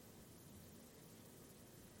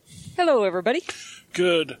Hello, everybody.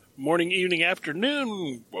 Good morning, evening,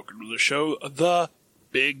 afternoon. Welcome to the show, The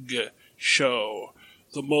Big Show,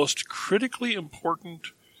 the most critically important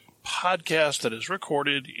podcast that is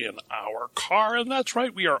recorded in our car. And that's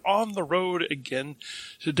right, we are on the road again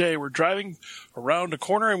today. We're driving around a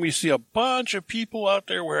corner and we see a bunch of people out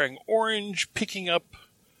there wearing orange, picking up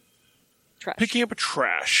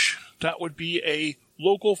trash. That would be a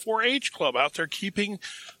local 4-H club out there keeping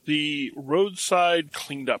the roadside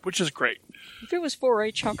cleaned up, which is great. If it was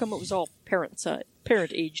 4-H, how come it was all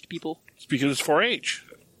parent-aged people? It's because it's 4-H.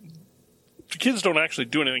 The kids don't actually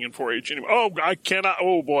do anything in 4-H anymore. Oh, I cannot.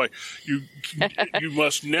 Oh, boy. You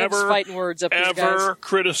must never, fighting words up ever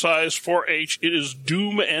criticize 4-H. It is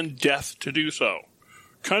doom and death to do so.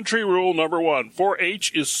 Country rule number 1.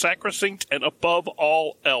 4-H is sacrosanct and above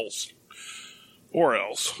all else. Or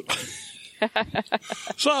else.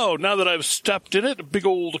 So, now that I've stepped in it, a big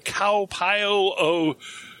old cow pile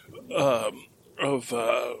of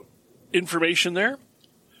information there,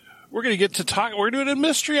 we're going to get to talk. We're doing a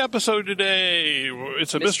mystery episode today.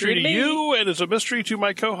 It's a mystery to you, and it's a mystery to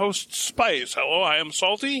my co-host, Spice. Hello, I am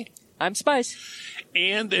Salty. I'm Spice.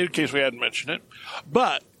 And in case we hadn't mentioned it,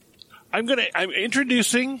 but I'm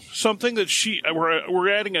introducing something that we're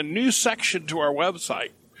adding a new section to our website.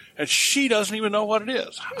 And she doesn't even know what it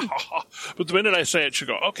is. But the minute I say it, she'll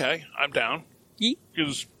go, okay, I'm down.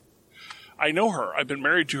 Because I know her. I've been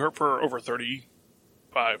married to her for over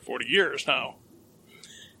 35, 40 years now.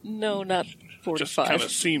 No, not 45. Just kind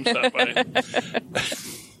of seems that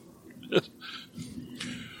way.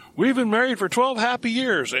 We've been married for 12 happy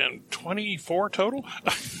years and 24 total.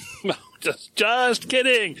 No, just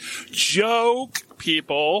kidding. Joke,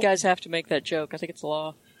 people. You guys have to make that joke. I think it's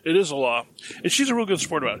law. It is a law. And she's a real good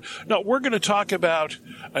sport about it. Now, we're going to talk about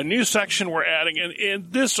a new section we're adding.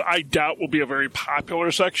 And this, I doubt, will be a very popular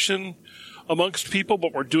section amongst people,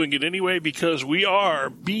 but we're doing it anyway because we are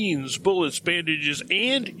Beans, Bullets, Bandages,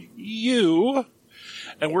 and you.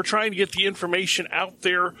 And we're trying to get the information out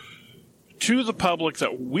there to the public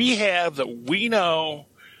that we have, that we know,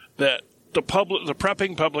 that the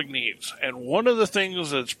prepping public needs. And one of the things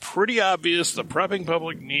that's pretty obvious the prepping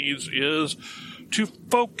public needs is to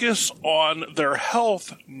focus on their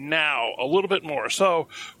health now a little bit more. So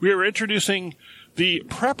we are introducing the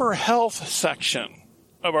Prepper Health section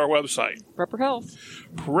of our website. Prepper Health.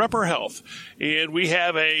 Prepper Health. And we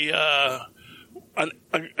have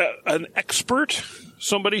an expert,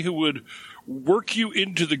 somebody who would work you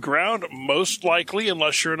into the ground, most likely,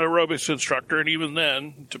 unless you're an aerobics instructor, and even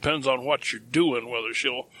then, depends on what you're doing, whether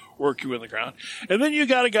she'll work you in the ground. And then you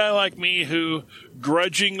got a guy like me who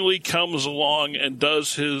grudgingly comes along and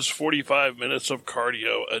does his 45 minutes of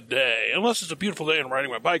cardio a day, unless it's a beautiful day and I'm riding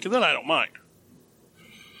my bike, and then I don't mind.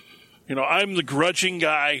 You know, I'm the grudging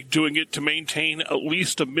guy doing it to maintain at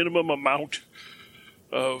least a minimum amount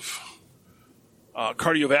of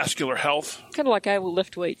cardiovascular health. Kind of like I will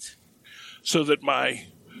lift weights. So that my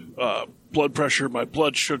blood pressure, my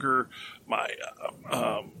blood sugar, my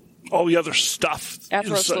all the other stuff.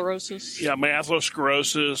 Atherosclerosis. My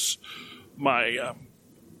atherosclerosis, my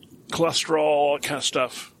cholesterol, all that kind of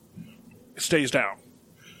stuff stays down.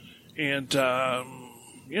 And,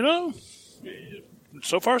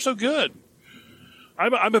 so far so good.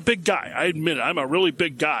 I'm a big guy. I admit it. I'm a really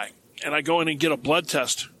big guy. And I go in and get a blood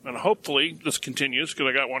test. And hopefully this continues because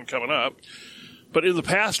I got one coming up. But in the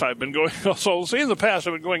past, I've been going,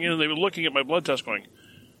 in and they've been looking at my blood test going,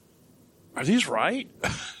 are these right?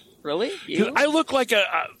 Really? I look like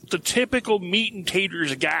the typical meat and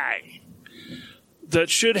taters guy that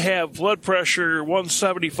should have blood pressure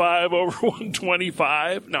 175 over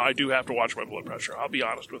 125. Now, I do have to watch my blood pressure. I'll be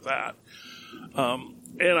honest with that.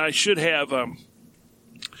 And I should have a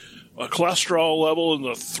cholesterol level in the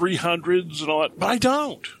 300s and all that, but I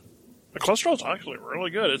don't. The cholesterol is actually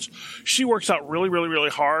really good. She works out really, really, really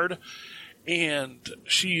hard, and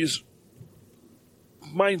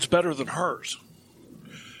mine's better than hers.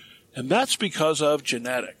 And that's because of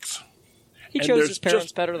genetics. He chose his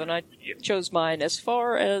parents better than I chose mine as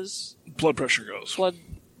far as blood pressure goes. Blood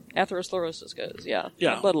atherosclerosis goes, yeah.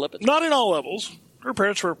 Yeah. Blood lipids. Not in all levels. Her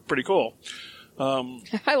parents were pretty cool.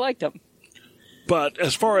 I liked them. But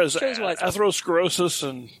as far as atherosclerosis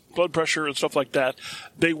and blood pressure and stuff like that,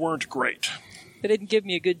 they weren't great. They didn't give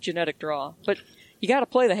me a good genetic draw. But you got to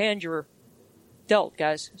play the hand you're dealt,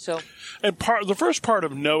 guys. And the first part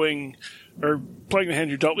of knowing or playing the hand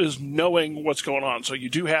you're dealt is knowing what's going on. So you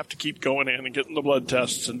do have to keep going in and getting the blood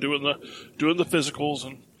tests and doing the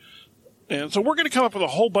physicals and so we're going to come up with a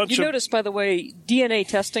whole bunch of... You notice, by the way, DNA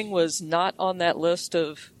testing was not on that list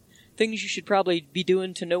of things you should probably be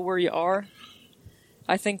doing to know where you are.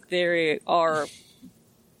 I think there are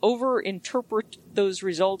over-interpret those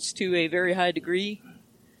results to a very high degree.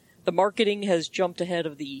 The marketing has jumped ahead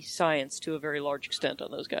of the science to a very large extent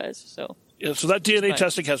on those guys. So so that DNA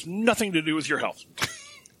testing has nothing to do with your health.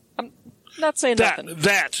 I'm not saying nothing.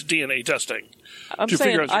 That DNA testing. I'm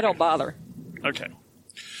saying I don't bother. Okay.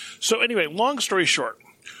 So anyway, long story short,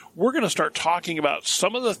 we're going to start talking about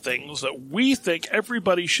some of the things that we think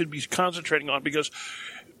everybody should be concentrating on, because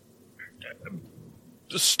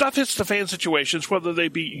stuff hits the fan situations, whether they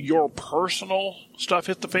be your personal stuff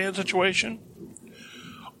hit the fan situation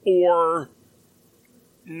or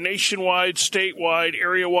nationwide, statewide,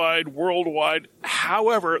 area-wide, worldwide.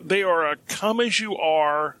 However, they are a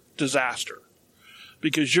come-as-you-are disaster,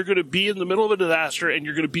 because you're going to be in the middle of a disaster and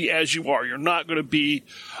you're going to be as you are. You're not going to be,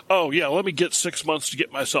 oh, yeah, let me get 6 months to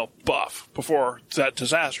get myself buff before that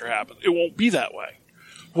disaster happens. It won't be that way.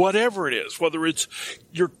 Whatever it is, whether it's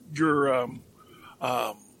your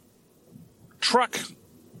truck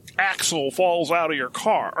axle falls out of your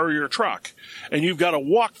car or your truck and you've got to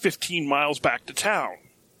walk 15 miles back to town.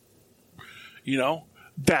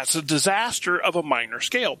 That's a disaster of a minor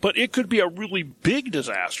scale, but it could be a really big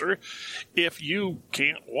disaster if you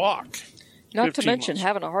can't walk. Not to mention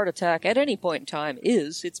having a heart attack at any point in time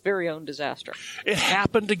is its very own disaster. It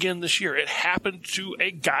happened again this year. It happened to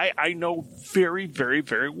a guy I know very, very,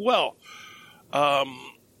 very well.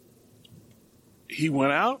 He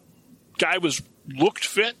went out. Guy looked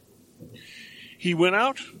fit. He went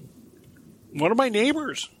out. One of my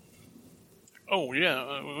neighbors. Oh,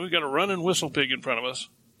 yeah, we got a running whistle pig in front of us.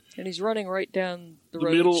 And he's running right down the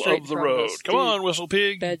road. Middle of the road. Come on, whistle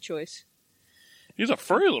pig. Bad choice. He's a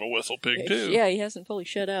furry little whistle pig, too. Yeah, he hasn't fully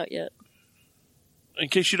shed out yet. In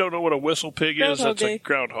case you don't know what a whistle pig is, that's a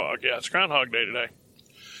groundhog. Yeah, it's Groundhog Day today.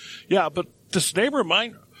 Yeah, but this neighbor of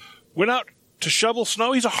mine went out to shovel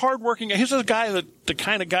snow. He's a hard-working guy. He's the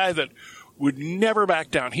kind of guy that would never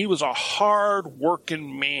back down. He was a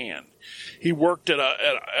hard-working man. He worked at a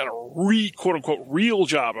quote-unquote real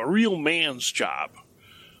job, a real man's job.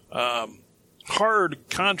 Hard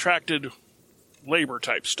contracted labor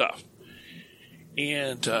type stuff.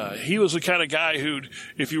 And he was the kind of guy who'd,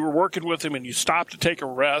 if you were working with him and you stopped to take a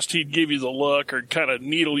rest, he'd give you the look or kind of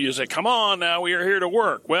needle you and say, come on now, we are here to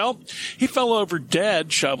work. Well, he fell over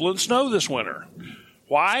dead shoveling snow this winter.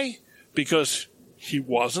 Why? Because he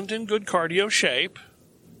wasn't in good cardio shape.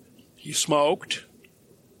 He smoked.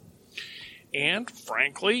 And,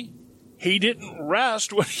 frankly, he didn't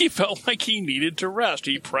rest when he felt like he needed to rest.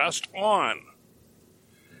 He pressed on.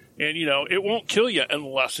 And, it won't kill you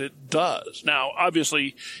unless it does. Now,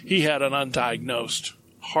 obviously, he had an undiagnosed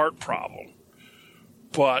heart problem.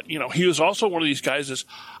 But, he was also one of these guys that's,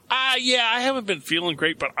 I haven't been feeling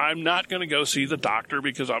great, but I'm not going to go see the doctor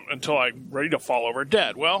until I'm ready to fall over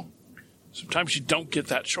dead. Well, sometimes you don't get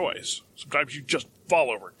that choice. Sometimes you just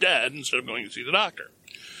fall over dead instead of going to see the doctor.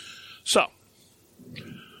 So,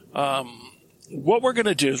 what we're going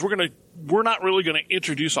to do is we're not really going to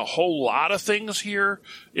introduce a whole lot of things here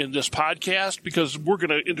in this podcast, because we're going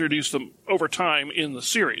to introduce them over time in the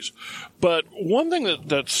series. But one thing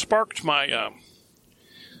that sparked my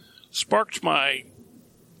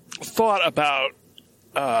thought about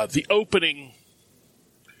the opening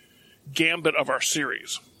gambit of our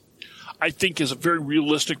series, I think is a very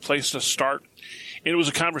realistic place to start. And it was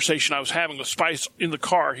a conversation I was having with Spice in the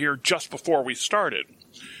car here just before we started.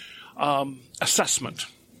 Assessment.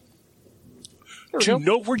 To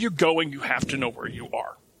know where you're going, you have to know where you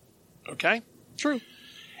are. Okay? True.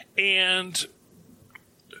 And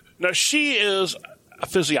now she is a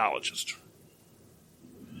physiologist.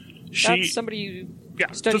 That's somebody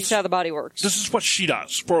who studies how the body works. This is what she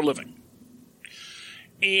does for a living.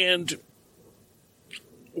 And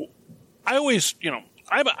I always,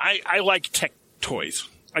 I like tech toys.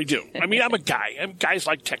 I do. I mean, I'm a guy. Guys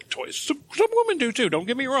like tech toys. Some women do too, don't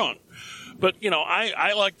get me wrong. But,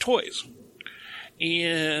 I like toys.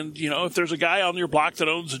 And, if there's a guy on your block that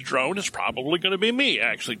owns a drone, it's probably going to be me. I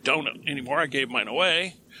actually don't anymore. I gave mine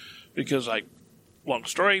away because long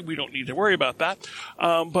story, we don't need to worry about that.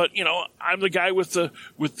 But, I'm the guy with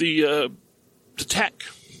the tech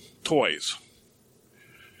toys.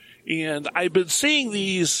 And I've been seeing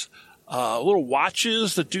these little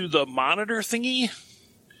watches that do the monitor thingy.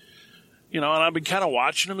 And I've been kind of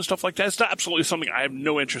watching them and stuff like that. It's not absolutely something I have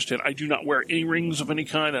no interest in. I do not wear any rings of any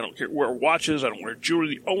kind. I don't wear watches. I don't wear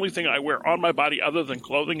jewelry. The only thing I wear on my body other than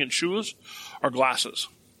clothing and shoes are glasses.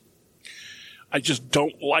 I just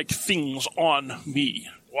don't like things on me.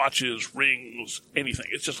 Watches, rings, anything.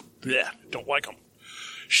 It's just, bleh, don't like them.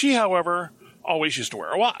 She, however, always used to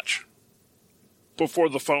wear a watch before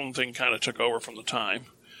the phone thing kind of took over from the time.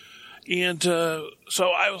 And so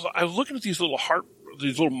I was looking at these little heart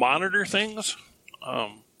these little monitor things.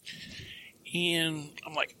 And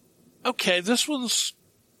I'm like, okay, this one's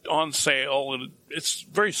on sale, and it's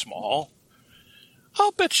very small.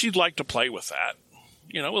 I'll bet she'd like to play with that.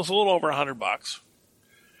 You know, it was a little over $100.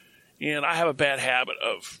 And I have a bad habit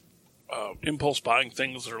of impulse buying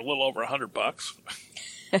things that are a little over $100.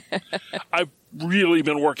 I've really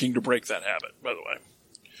been working to break that habit, by the way.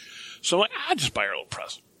 So I'm like, I just buy her a little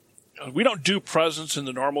present. We don't do presents in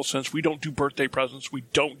the normal sense. We don't do birthday presents. We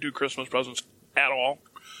don't do Christmas presents at all.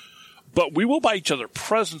 But we will buy each other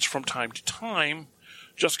presents from time to time,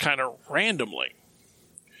 just kind of randomly.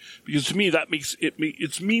 Because to me, that makes it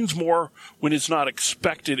means more when it's not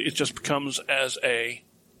expected. It just becomes as a,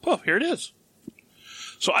 oh, here it is.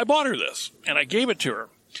 So I bought her this, and I gave it to her.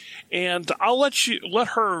 And I'll let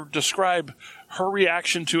her describe her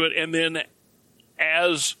reaction to it, and then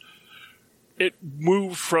as it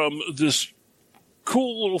moved from this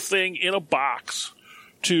cool little thing in a box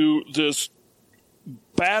to this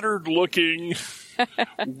battered-looking,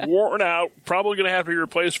 worn-out, probably going to have to be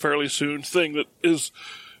replaced fairly soon thing that is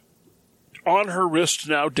on her wrist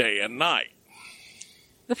now day and night.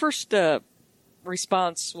 The first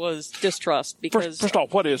response was distrust because... First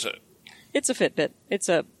off, what is it? It's a Fitbit. It's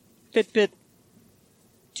a Fitbit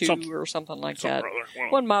 2 or something like that.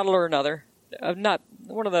 One model or another. Not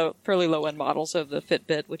one of the fairly low-end models of the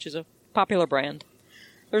Fitbit, which is a popular brand.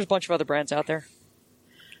 There's a bunch of other brands out there.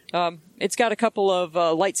 It's got a couple of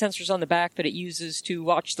light sensors on the back that it uses to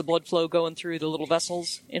watch the blood flow going through the little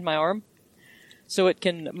vessels in my arm. So it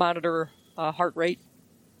can monitor heart rate.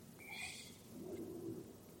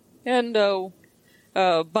 And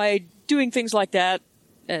by doing things like that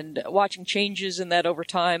and watching changes in that over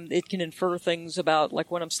time, it can infer things about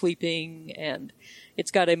like when I'm sleeping, and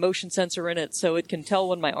it's got a motion sensor in it, so it can tell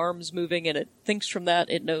when my arm's moving, and it thinks from that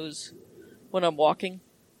it knows when I'm walking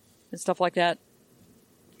and stuff like that.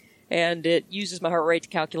 And it uses my heart rate to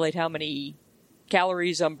calculate how many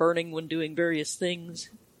calories I'm burning when doing various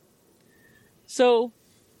things. So,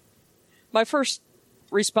 my first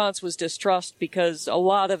response was distrust, because a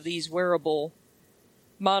lot of these wearable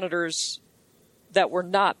monitors that were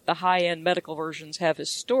not the high-end medical versions have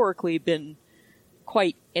historically been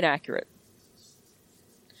quite inaccurate.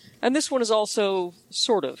 And this one is also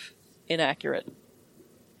sort of inaccurate.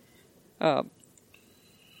 Arm's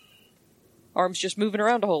just moving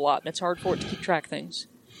around a whole lot, and it's hard for it to keep track of things.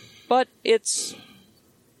 But it's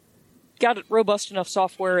got robust enough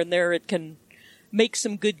software in there, it can make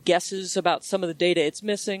some good guesses about some of the data it's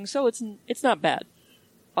missing, so it's not bad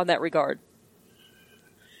on that regard.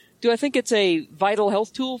 Do I think it's a vital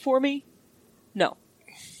health tool for me? No.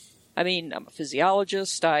 I mean, I'm a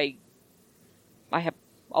physiologist. I have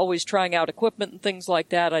always trying out equipment and things like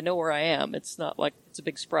that. I know where I am. It's not like it's a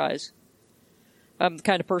big surprise. I'm the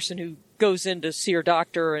kind of person who goes in to see her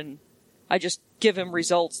doctor, and I just give him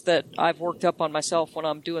results that I've worked up on myself when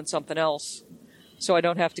I'm doing something else, so I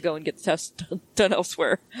don't have to go and get the test done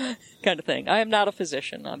elsewhere, kind of thing. I am not a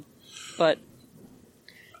physician, but,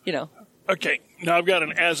 you know. Okay, now I've got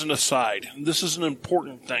as an aside, and this is an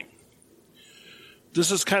important thing.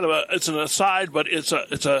 This is kind of it's an aside, but it's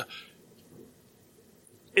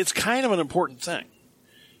kind of an important thing.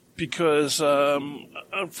 Because,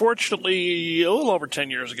 unfortunately, a little over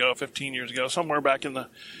 10 years ago, 15 years ago, somewhere back in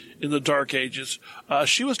the dark ages,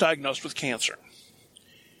 she was diagnosed with cancer.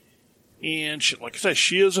 And like I said,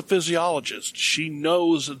 she is a physiologist. She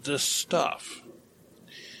knows this stuff.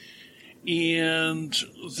 And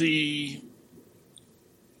the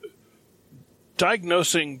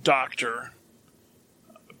diagnosing doctor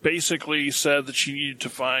basically said that she needed to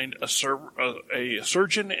find a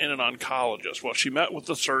surgeon and an oncologist. Well, she met with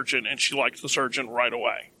the surgeon, and she liked the surgeon right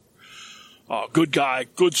away. Good guy,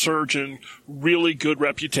 good surgeon, really good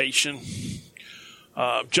reputation.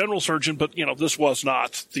 General surgeon, but, this was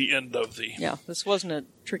not the end of the... Yeah, this wasn't a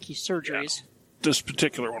tricky surgeries. Yeah, this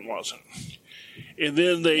particular one wasn't. And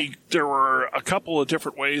then there were a couple of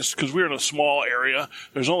different ways, because we were in a small area.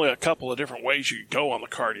 There's only a couple of different ways you could go on the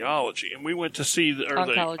cardiology. And we went to see the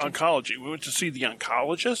oncology. We went to see the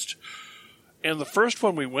oncologist. And the first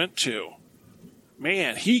one we went to,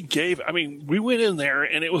 man, we went in there,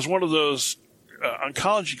 and it was one of those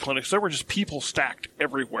oncology clinics. There were just people stacked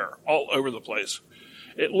everywhere, all over the place.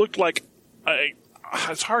 It looked like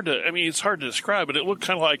it's hard to describe, but it looked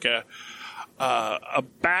kind of like a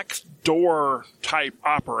back door type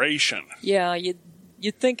operation. Yeah,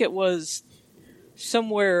 you'd think it was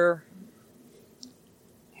somewhere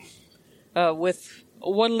with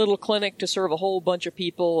one little clinic to serve a whole bunch of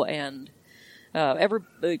people, and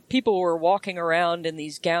people were walking around in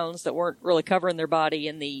these gowns that weren't really covering their body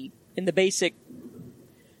in the basic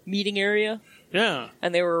meeting area. Yeah.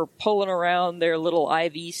 And they were pulling around their little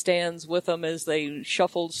IV stands with them as they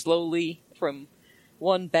shuffled slowly from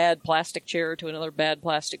one bad plastic chair to another bad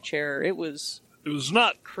plastic chair. It was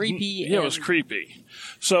not creepy. Yeah, it was creepy.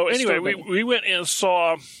 So anyway, we went and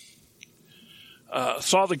saw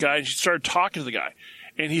the guy, and she started talking to the guy.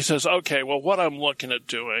 And he says, okay, well, what I'm looking at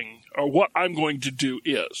doing, or what I'm going to do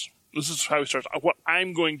is, this is how he starts, what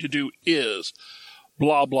I'm going to do is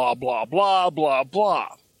blah, blah, blah, blah, blah,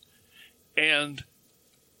 blah. And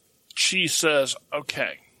she says,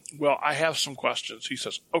 okay, well, I have some questions. He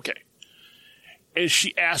says, okay. And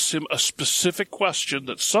she asks him a specific question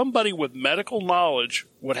that somebody with medical knowledge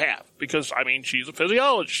would have. Because, I mean, she's a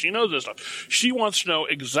physiologist. She knows this stuff. She wants to know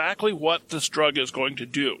exactly what this drug is going to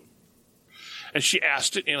do. And she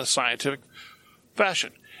asked it in a scientific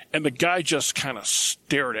fashion. And the guy just kind of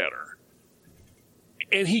stared at her.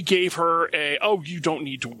 And he gave her a, oh, you don't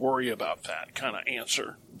need to worry about that kind of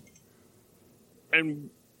answer. And,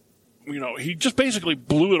 you know, he just basically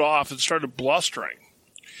blew it off and started blustering.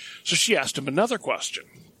 So she asked him another question.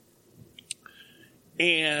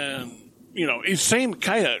 And, you know, it's same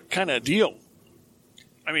kind of deal.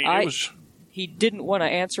 I mean, it was... He didn't want to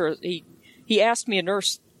answer. He asked me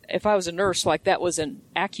if I was a nurse, like that was an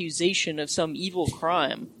accusation of some evil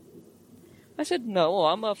crime. I said, no,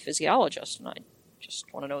 I'm a physiologist, and I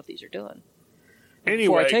just want to know what these are doing. Anyway,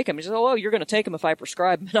 before I take them, he said, oh, you're going to take them if I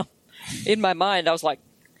prescribe them. In my mind, I was like,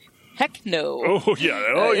 heck no. Oh,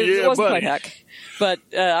 yeah. It wasn't buddy. quite heck. But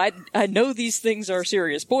I know these things are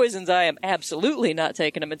serious poisons. I am absolutely not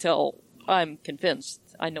taking them until I'm convinced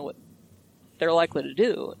I know what they're likely to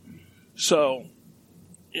do. So,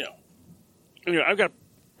 you know, anyway,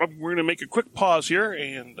 we're going to make a quick pause here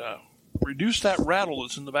and reduce that rattle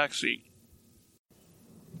that's in the back seat.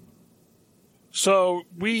 So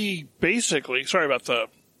we basically, sorry about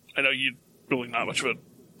I know you really not much of a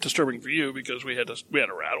disturbing for you because we had a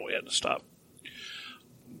rattle, we had to stop.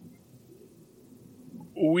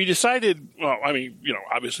 We decided, well, I mean, you know,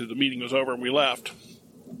 obviously the meeting was over and we left.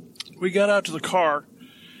 We got out to the car,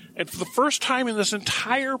 and for the first time in this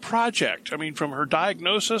entire project, I mean, from her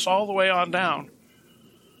diagnosis all the way on down,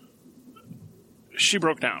 she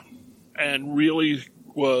broke down and really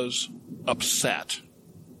was upset.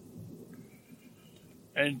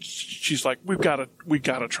 And she's like, we got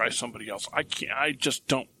to try somebody else. I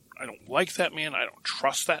don't like that man. I don't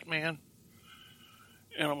trust that man.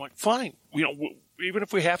 And I'm like, fine. You know, even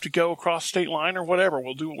if we have to go across state line or whatever,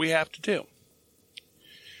 we'll do what we have to do.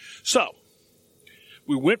 So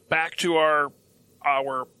we went back to our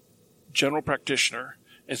general practitioner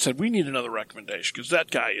and said, we need another recommendation because that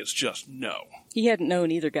guy is just no. He hadn't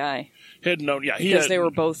known either guy. Hadn't known, yeah. Because they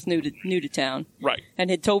were both new to town. Right. And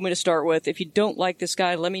had told me to start with, if you don't like this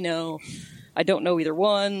guy, let me know. I don't know either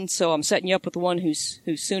one, so I'm setting you up with the one who's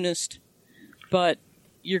soonest. But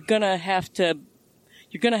you're gonna have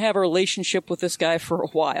a relationship with this guy for a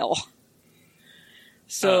while.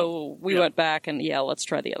 So we went back and, let's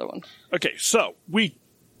try the other one. Okay, so we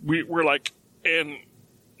were like, and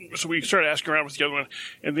so we started asking around with the other one,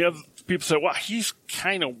 and the other people said, well, he's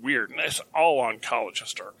kind of weird. And that's all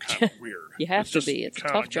oncologists are kind of weird. You have to be. It's a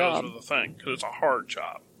tough job. Goes with the thing, because it's a hard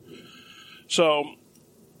job. So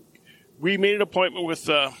we made an appointment with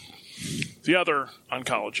the other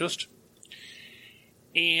oncologist,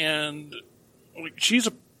 and she's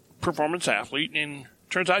a performance athlete, and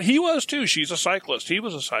turns out he was too. She's a cyclist. He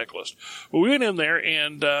was a cyclist. But we went in there,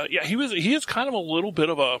 and he is kind of a little bit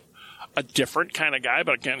of a different kind of guy,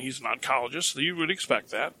 but again, he's an oncologist, so you would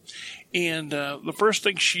expect that. And the first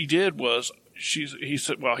thing she did was he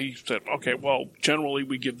said, okay, well, generally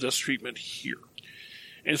we give this treatment here.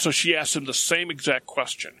 And so she asked him the same exact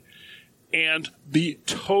question. And the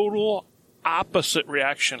total opposite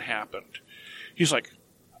reaction happened. He's like,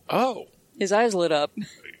 oh. His eyes lit up.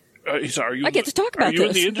 He said, I get to talk about this. Are you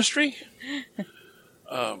in the industry?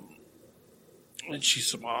 And she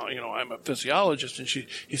said, well, I'm a physiologist. And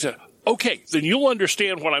he said, okay, then you'll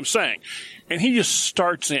understand what I'm saying. And he just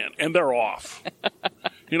starts in, and they're off.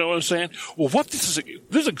 You know what I'm saying? Well, this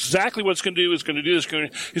is exactly what it's going to do. It's going to do this.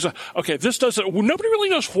 He's like, okay, this does it. Well, nobody really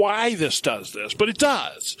knows why this does this, but it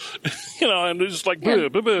does. And it's like,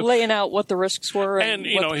 laying out what the risks were and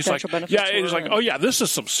what the he's potential like, benefits were. He's like, oh yeah, this is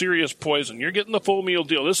some serious poison. You're getting the full meal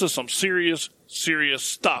deal. This is some serious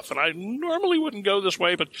stuff. And I normally wouldn't go this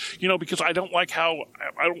way, but because I don't like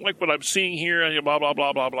what I'm seeing here. And blah blah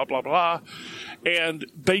blah blah blah blah blah. And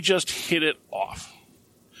they just hit it off.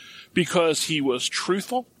 Because he was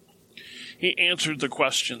truthful. He answered the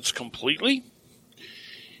questions completely.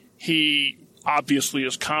 He obviously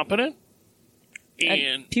is competent.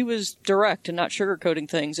 And he was direct and not sugarcoating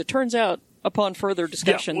things. It turns out upon further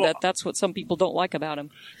discussion well, that's what some people don't like about him.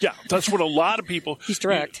 Yeah, that's what a lot of people... He's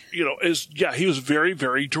direct. He was very,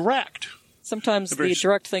 very direct. Sometimes the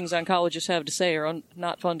direct things oncologists have to say are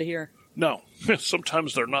not fun to hear. No,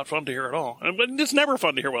 sometimes they're not fun to hear at all. But it's never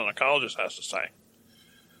fun to hear what an oncologist has to say.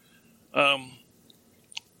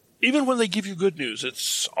 Even when they give you good news,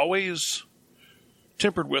 it's always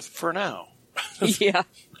tempered with, for now. Yeah.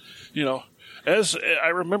 As I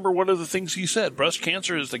remember one of the things he said, breast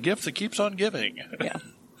cancer is the gift that keeps on giving. Yeah.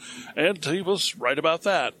 And he was right about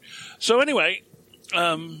that. So anyway,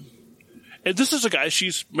 and this is a guy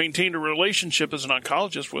she's maintained a relationship as an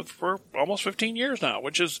oncologist with for almost 15 years now,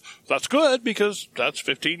 that's good because that's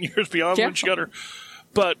 15 years beyond when she got her.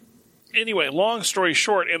 But anyway, long story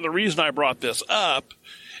short, and the reason I brought this up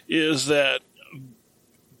is that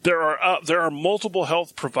there are multiple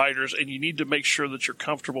health providers, and you need to make sure that you're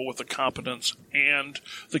comfortable with the competence and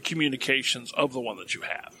the communications of the one that you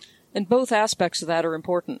have. And both aspects of that are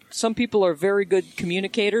important. Some people are very good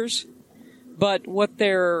communicators, but what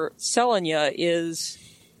they're selling you is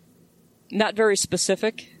not very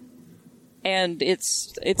specific, and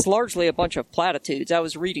it's largely a bunch of platitudes. I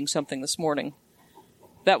was reading something this morning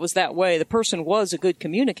that was that way. The person was a good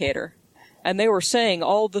communicator, and they were saying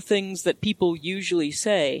all the things that people usually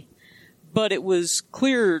say, but it was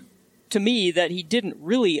clear to me that he didn't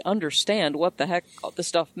really understand what the heck the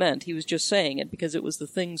stuff meant. He was just saying it because it was the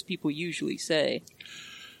things people usually say.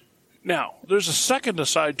 Now, there's a second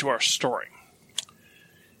aside to our story.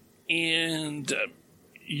 And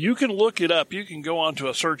you can look it up. You can go onto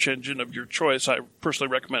a search engine of your choice. I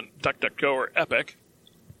personally recommend DuckDuckGo or Epic.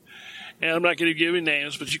 And I'm not going to give you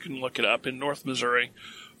names, but you can look it up in North Missouri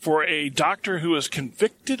for a doctor who was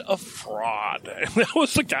convicted of fraud. And that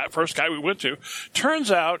was the first guy we went to. Turns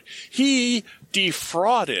out he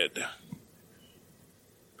defrauded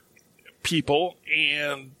people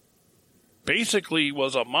and basically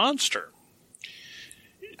was a monster.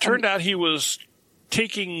 It turned out he was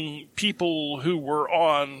taking people who were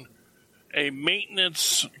on a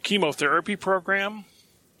maintenance chemotherapy program,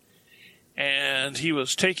 and he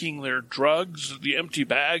was taking their drugs, the empty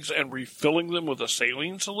bags, and refilling them with a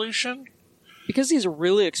saline solution. Because these are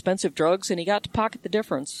really expensive drugs, and he got to pocket the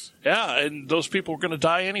difference. Yeah, and those people were going to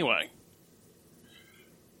die anyway.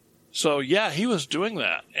 So, yeah, he was doing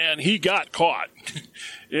that, and he got caught.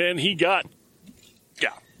 And he got...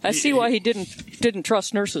 Yeah. I see why he didn't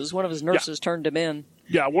trust nurses. One of his nurses turned him in.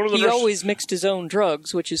 Yeah, one of the He nurses... always mixed his own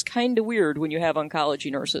drugs, which is kind of weird when you have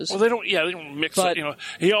oncology nurses. Well, they don't mix it,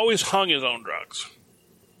 He always hung his own drugs.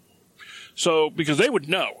 So, because they would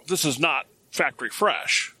know, this is not factory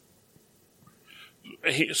fresh.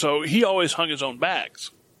 So he always hung his own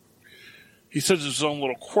bags. He says it's his own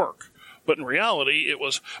little quirk. But in reality,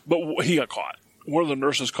 but he got caught. One of the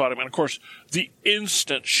nurses caught him. And of course, the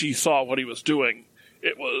instant she saw what he was doing,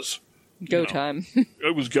 it was... Go time.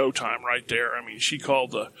 It was go time right there. I mean, she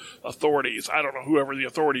called the authorities. I don't know whoever the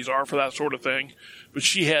authorities are for that sort of thing, but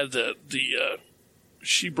she had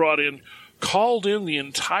she called in the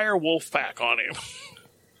entire wolf pack on him.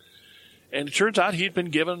 And it turns out he'd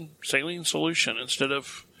been given saline solution instead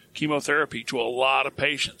of chemotherapy to a lot of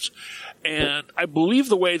patients. And I believe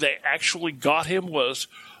the way they actually got him was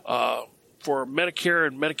for Medicare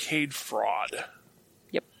and Medicaid fraud.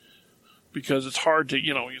 Because it's hard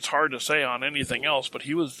to say on anything else, but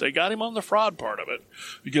they got him on the fraud part of it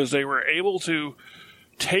because they were able to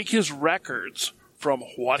take his records from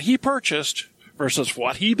what he purchased versus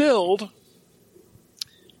what he billed.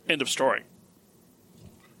 End of story.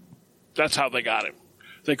 That's how they got him.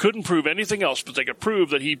 They couldn't prove anything else, but they could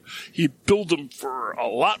prove that he billed them for a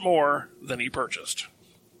lot more than he purchased.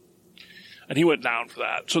 And he went down for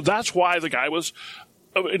that. So that's why the guy was...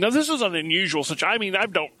 Now, this is an unusual situation. I mean,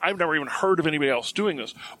 I've never even heard of anybody else doing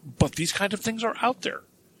this, but these kind of things are out there.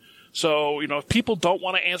 So, if people don't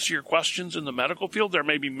want to answer your questions in the medical field, there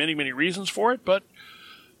may be many, many reasons for it, but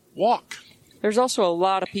walk. There's also a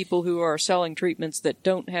lot of people who are selling treatments that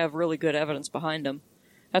don't have really good evidence behind them.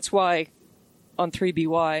 That's why, on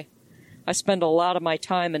 3BY, I spend a lot of my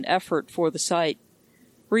time and effort for the site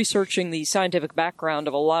researching the scientific background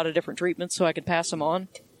of a lot of different treatments so I can pass them on.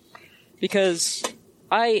 Because...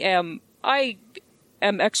 I am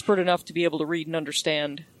expert enough to be able to read and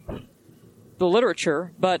understand the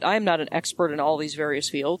literature, but I'm not an expert in all these various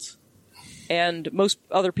fields, and most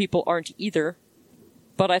other people aren't either.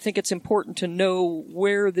 But I think it's important to know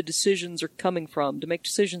where the decisions are coming from, to make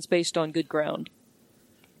decisions based on good ground.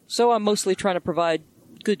 So I'm mostly trying to provide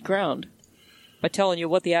good ground by telling you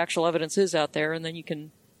what the actual evidence is out there, and then you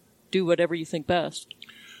can do whatever you think best.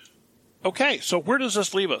 Okay, so where does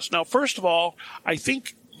this leave us? Now, first of all, I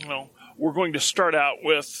think, we're going to start out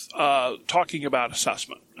with talking about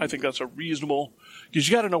assessment. I think that's a reasonable, because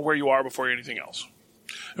you got to know where you are before anything else.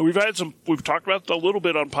 And we've talked about a little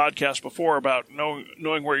bit on podcasts before about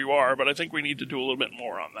knowing where you are, but I think we need to do a little bit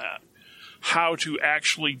more on that. How to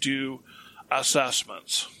actually do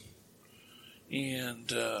assessments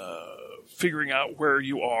and figuring out where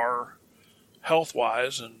you are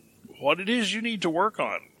health-wise and what it is you need to work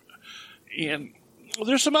on. And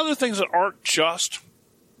there's some other things that aren't just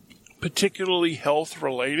particularly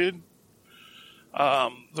health-related.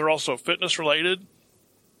 They're also fitness-related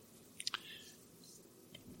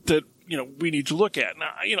that, we need to look at.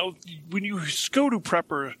 Now, when you go to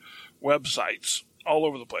prepper websites all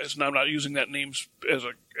over the place, and I'm not using that name as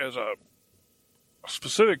a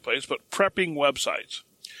specific place, but prepping websites,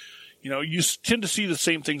 you tend to see the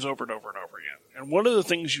same things over and over and over again. And one of the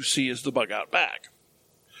things you see is the bug-out bag.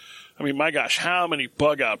 I mean, my gosh, how many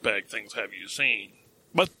bug-out bag things have you seen?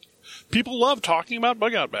 But people love talking about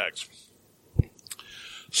bug-out bags.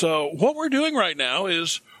 So what we're doing right now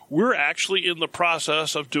is we're actually in the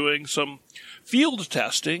process of doing some field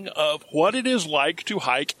testing of what it is like to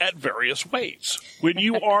hike at various weights when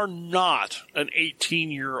you are not an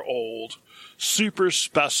 18-year-old super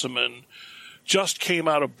specimen, just came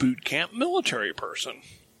out of boot camp military person.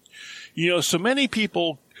 So many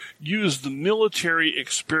people use the military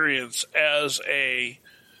experience as a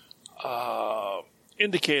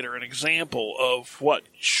indicator, an example of what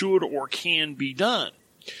should or can be done.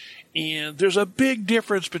 And there's a big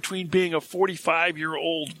difference between being a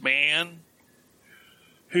 45-year-old man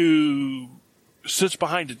who sits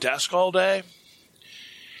behind a desk all day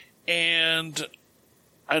and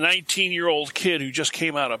a 19-year-old kid who just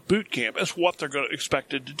came out of boot camp. That's what they're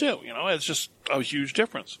expected to do. It's just a huge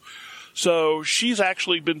difference. So she's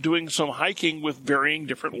actually been doing some hiking with varying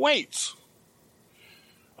different weights.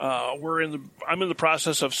 I'm in the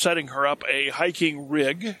process of setting her up a hiking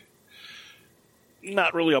rig,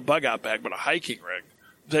 not really a bug-out bag, but a hiking rig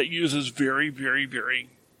that uses very, very, very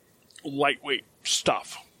lightweight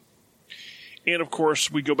stuff. And, of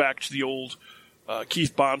course, we go back to the old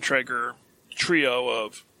Keith Bontrager trio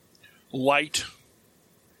of light,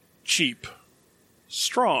 cheap,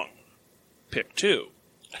 strong. Pick 2.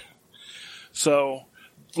 So,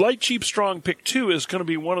 light, cheap, strong, pick 2 is going to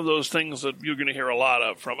be one of those things that you're going to hear a lot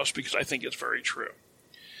of from us because I think it's very true.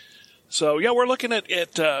 So, yeah, we're looking at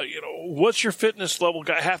what's your fitness level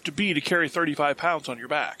have to be to carry 35 pounds on your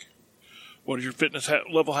back? What does your fitness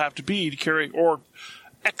level have to be to carry, or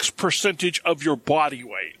X percentage of your body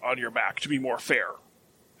weight on your back to be more fair?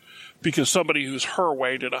 Because somebody who's her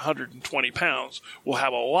weight at 120 pounds will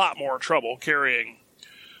have a lot more trouble carrying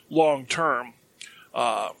long-term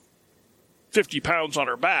 50 pounds on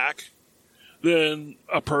her back than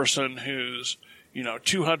a person who's,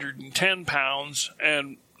 210 pounds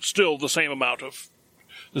and still the same amount of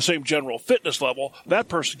the same general fitness level. That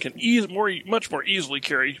person can much more easily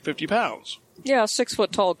carry 50 pounds. Yeah, a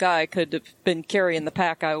 6-foot-tall guy could have been carrying the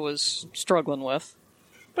pack I was struggling with.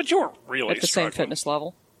 But you weren't really at the same fitness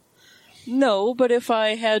level. No, but if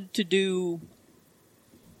I had to do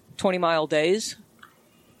 20-mile days,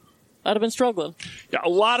 I'd have been struggling. Yeah, a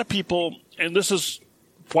lot of people, and this is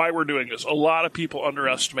why we're doing this, a lot of people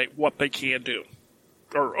underestimate what they can do,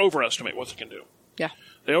 or overestimate what they can do. Yeah.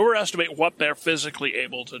 They overestimate what they're physically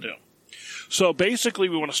able to do. So basically,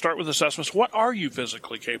 we want to start with assessments. What are you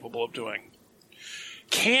physically capable of doing?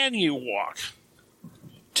 Can you walk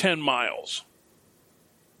 10 miles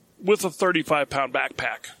with a 35-pound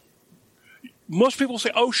backpack? Most people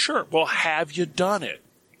say, oh, sure. Well, have you done it?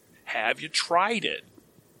 Have you tried it?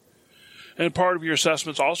 And part of your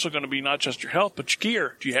assessment's also going to be not just your health, but your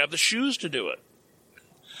gear. Do you have the shoes to do it?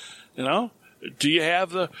 Do you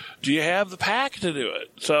have the pack to do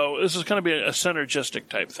it? So this is going to be a synergistic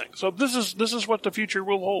type thing. So this is what the future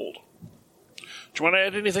will hold. Do you want to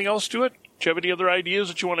add anything else to it? Do you have any other ideas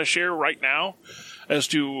that you want to share right now as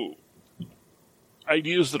to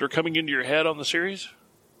ideas that are coming into your head on the series?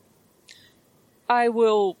 I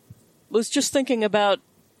was just thinking about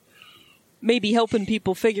maybe helping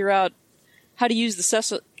people figure out how to use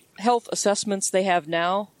the health assessments they have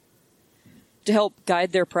now to help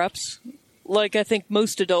guide their preps. Like, I think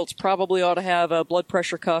most adults probably ought to have a blood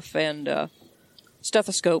pressure cuff and a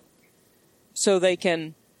stethoscope so they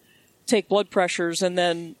can take blood pressures, and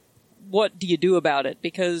then what do you do about it?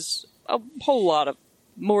 Because a whole lot of,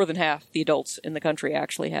 more than half the adults in the country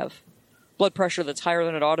actually have blood pressure that's higher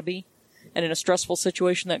than it ought to be. And in a stressful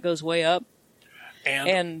situation, that goes way up.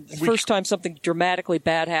 And the first time something dramatically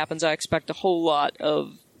bad happens, I expect a whole lot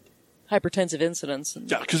of hypertensive incidents.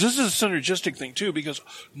 Yeah, because this is a synergistic thing, too, because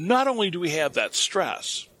not only do we have that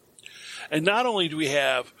stress, and not only do we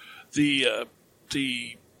have the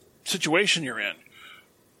situation you're in.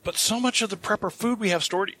 But so much of the prepper food we have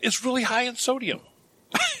stored is really high in sodium.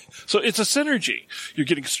 So it's a synergy. You're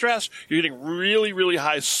getting stress. You're getting really, really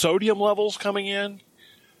high sodium levels coming in.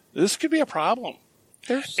 This could be a problem.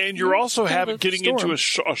 And you're also getting into a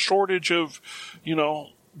shortage of,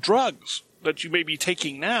 drugs that you may be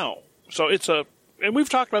taking now. So and we've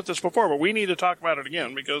talked about this before, but we need to talk about it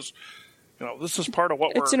again because, this is part of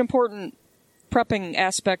what It's an important prepping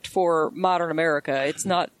aspect for modern America. It's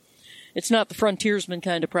not the frontiersman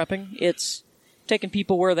kind of prepping. It's taking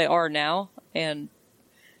people where they are now and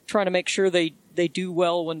trying to make sure they do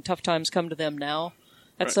well when tough times come to them now.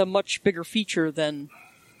 That's a much bigger feature than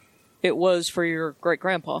it was for your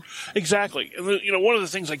great-grandpa. Exactly. And, one of the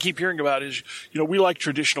things I keep hearing about is, we like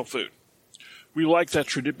traditional food. We like that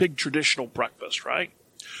big traditional breakfast, right?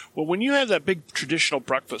 Well, when you have that big traditional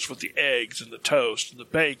breakfast with the eggs and the toast and the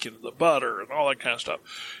bacon and the butter and all that kind of stuff,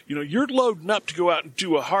 you're loading up to go out and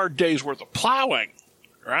do a hard day's worth of plowing,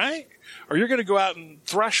 right? Or you're going to go out and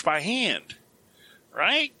thresh by hand,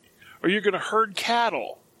 right? Or you're going to herd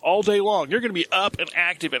cattle all day long. You're going to be up and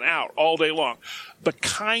active and out all day long. The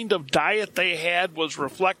kind of diet they had was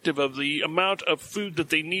reflective of the amount of food that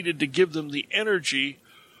they needed to give them the energy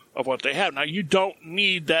of what they have. Now, you don't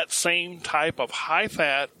need that same type of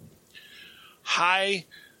high-fat, high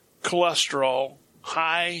cholesterol,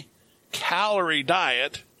 high-calorie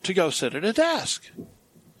diet to go sit at a desk.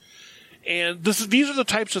 And these are the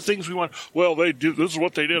types of things we want. Well, this is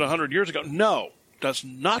what they did 100 years ago. No, that's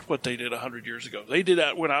not what they did 100 years ago. They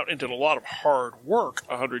went out and did a lot of hard work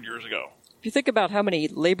 100 years ago. If you think about how many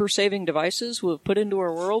labor-saving devices we've put into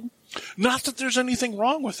our world. Not that there's anything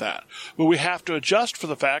wrong with that, but we have to adjust for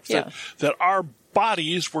the fact that our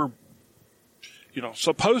bodies were,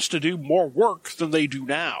 supposed to do more work than they do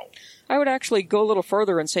now. I would actually go a little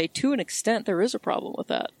further and say, to an extent, there is a problem with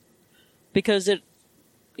that. Because it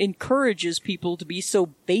encourages people to be so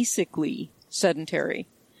basically sedentary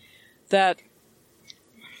that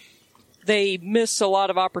they miss a lot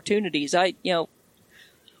of opportunities.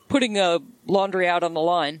 Putting a laundry out on the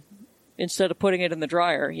line instead of putting it in the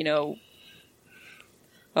dryer,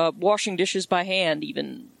 washing dishes by hand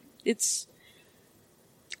even. It's,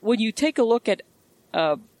 when you take a look at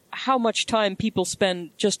how much time people spend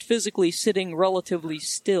just physically sitting relatively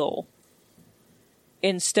still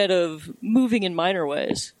instead of moving in minor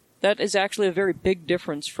ways, that is actually a very big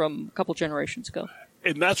difference from a couple generations ago.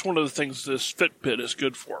 And that's one of the things this Fitbit is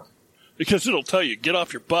good for. Because it'll tell you, get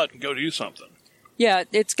off your butt and go do something. Yeah,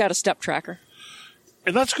 it's got a step tracker.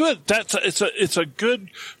 And that's good. It's a good.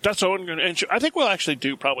 That's what I'm going to. I think we'll actually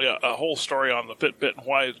do probably a whole story on the Fitbit and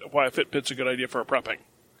why a Fitbit's a good idea for prepping.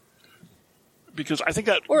 Because I think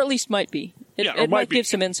that, or at least might be. It might give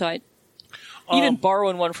some insight. Even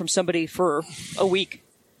borrowing one from somebody for a week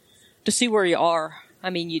to see where you are. I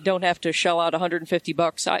mean, you don't have to shell out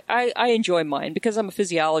 $150. I enjoy mine because I'm a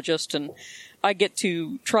physiologist and I get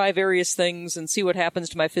to try various things and see what happens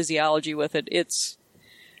to my physiology with it. It's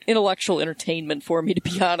intellectual entertainment for me, to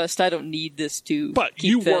be honest. I don't need this to But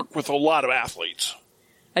you work with a lot of athletes.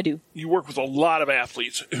 I do. You work with a lot of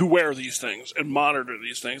athletes who wear these things and monitor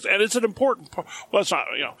these things. And it's an important part. Well, it's not,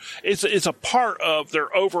 it's a part of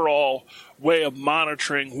their overall way of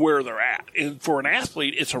monitoring where they're at. And for an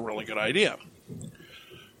athlete, it's a really good idea.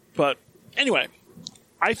 But anyway,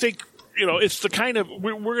 I think, it's the kind of,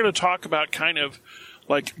 we're going to talk about kind of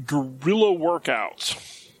like guerrilla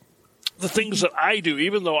workouts. The things that I do,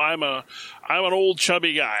 even though I'm an old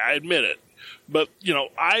chubby guy, I admit it. But,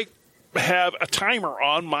 I have a timer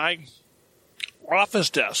on my office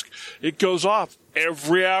desk. It goes off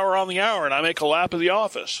every hour on the hour, and I make a lap of the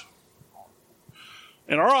office.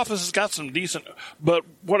 And our office has got some decent, but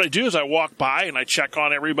what I do is I walk by and I check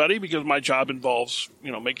on everybody because my job involves,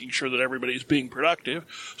 making sure that everybody's being productive.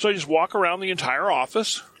 So I just walk around the entire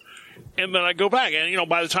office and then I go back. And,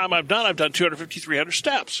 by the time I've done 250, 300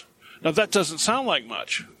 steps. Now that doesn't sound like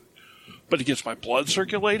much, but it gets my blood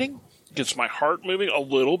circulating, gets my heart moving a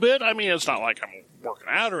little bit. I mean, it's not like I'm working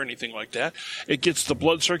out or anything like that. It gets the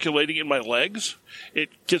blood circulating in my legs. It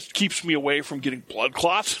keeps me away from getting blood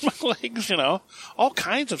clots in my legs, all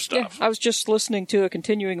kinds of stuff. Yeah, I was just listening to a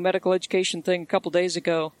continuing medical education thing a couple days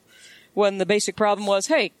ago when the basic problem was,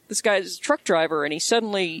 hey, this guy's a truck driver and he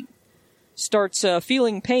suddenly starts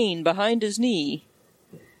feeling pain behind his knee.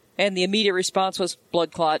 And the immediate response was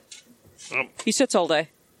blood clot. He sits all day.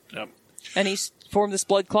 Yep. And he's formed this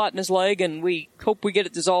blood clot in his leg, and we hope we get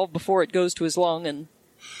it dissolved before it goes to his lung and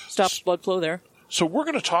stops blood flow there. So we're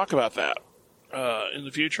going to talk about that in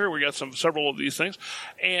the future. We got several of these things.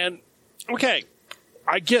 And, okay,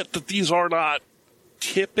 I get that these are not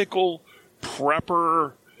typical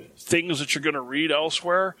prepper things that you're going to read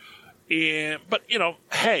elsewhere. But,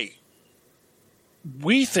 hey,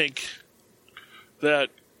 we think that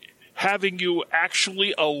having you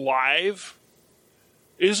actually alive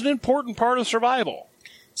is an important part of survival.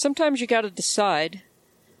 Sometimes you got to decide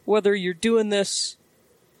whether you're doing this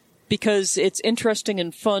because it's interesting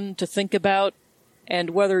and fun to think about,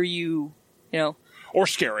 and whether or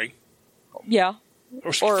scary. Yeah.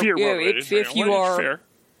 Or fear motivated. If you are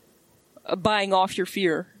buying off your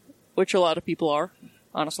fear, which a lot of people are,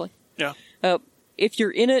 honestly. Yeah. If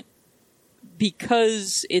you're in it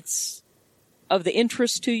because it's of the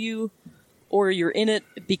interest to you, or you're in it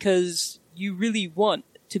because you really want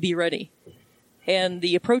to be ready. And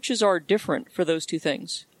the approaches are different for those two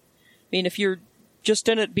things. I mean, if you're just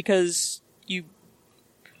in it because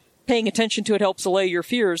paying attention to it helps allay your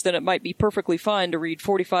fears, then it might be perfectly fine to read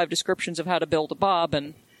 45 descriptions of how to build a bob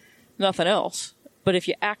and nothing else. But if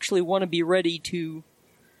you actually want to be ready to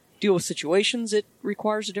deal with situations, it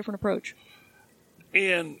requires a different approach.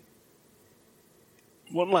 And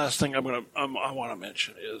one last thing I want to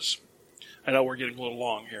mention is, I know we're getting a little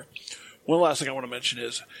long here. One last thing I want to mention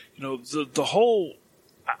is, the whole,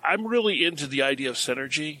 I'm really into the idea of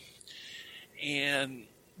synergy, and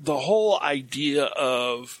the whole idea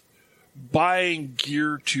of buying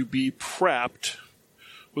gear to be prepped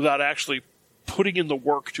without actually putting in the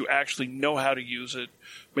work to actually know how to use it,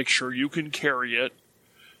 make sure you can carry it.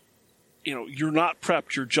 You're not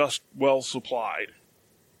prepped, you're just well supplied.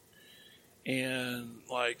 And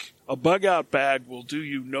like a bug out bag will do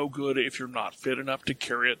you no good if you're not fit enough to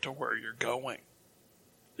carry it to where you're going.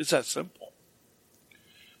 It's that simple.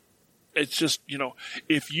 It's just,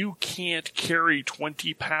 if you can't carry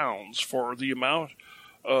 20 pounds for the amount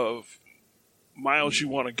of miles you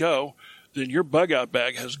want to go, then your bug out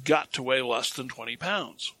bag has got to weigh less than 20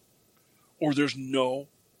 pounds. Or there's no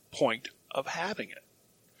point of having it.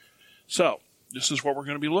 So, this is what we're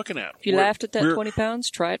going to be looking at. If you laughed at that 20 pounds,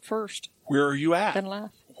 try it first. Where are you at? Then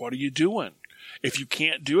laugh. What are you doing? If you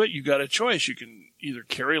can't do it, you got a choice. You can either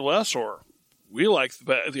carry less, or we like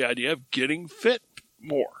the idea of getting fit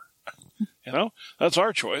more. That's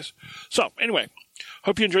our choice. So, anyway,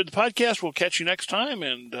 hope you enjoyed the podcast. We'll catch you next time,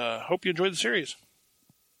 and hope you enjoyed the series.